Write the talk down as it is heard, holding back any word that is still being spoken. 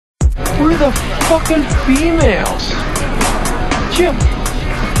We're the fucking females. Jim,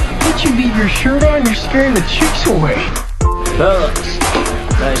 did you leave your shirt on? You're scaring the chicks away. Fellas,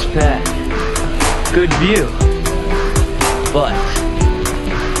 nice pack. Good view. But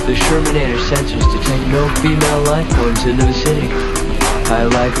the Shermanator sensors detect no female life forms in the vicinity. High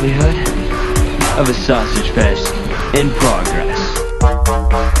likelihood of a sausage fest in progress.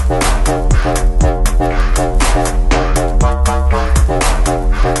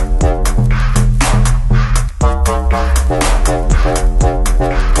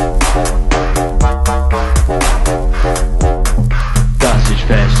 Sausage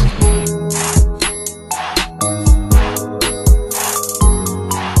fest.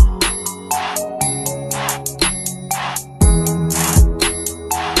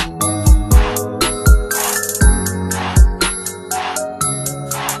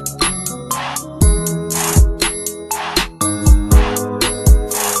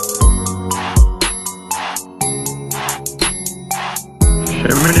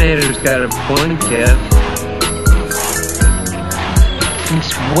 Shermanator's got a point, Kev.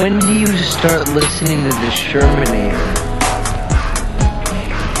 Since when do you start listening to the Shermanator?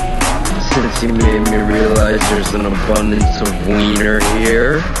 Since you made me realize there's an abundance of wiener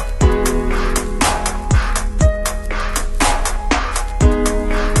here.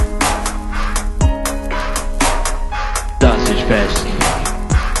 Sausage fest.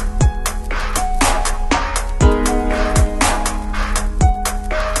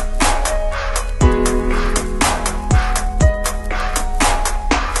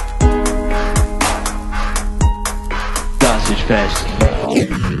 Sausage fest.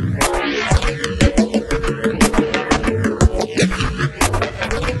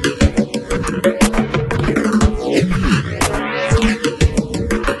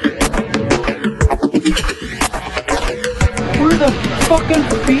 We're the fucking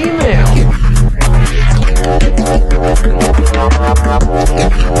females.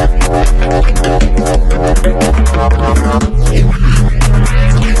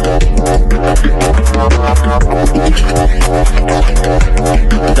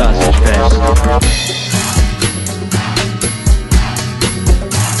 Sausage fest.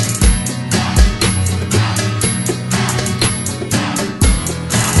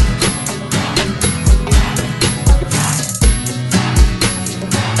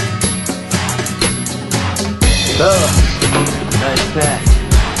 Nice pack.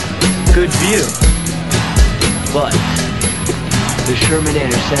 Good view. But the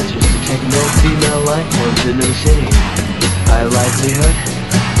Shermanator sensors detect no female life forms in the vicinity. High likelihood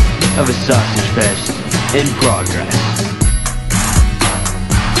of a sausage fest in progress.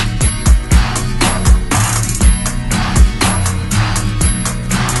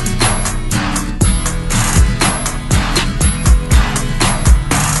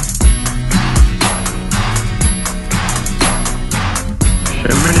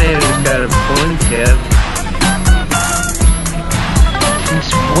 Shermanator's got a point, Kev. Since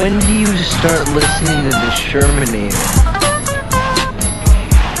when do you start listening to the Shermanator?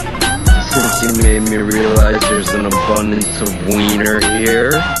 Since you made me realize there's an abundance of wiener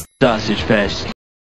here. Sausage fest.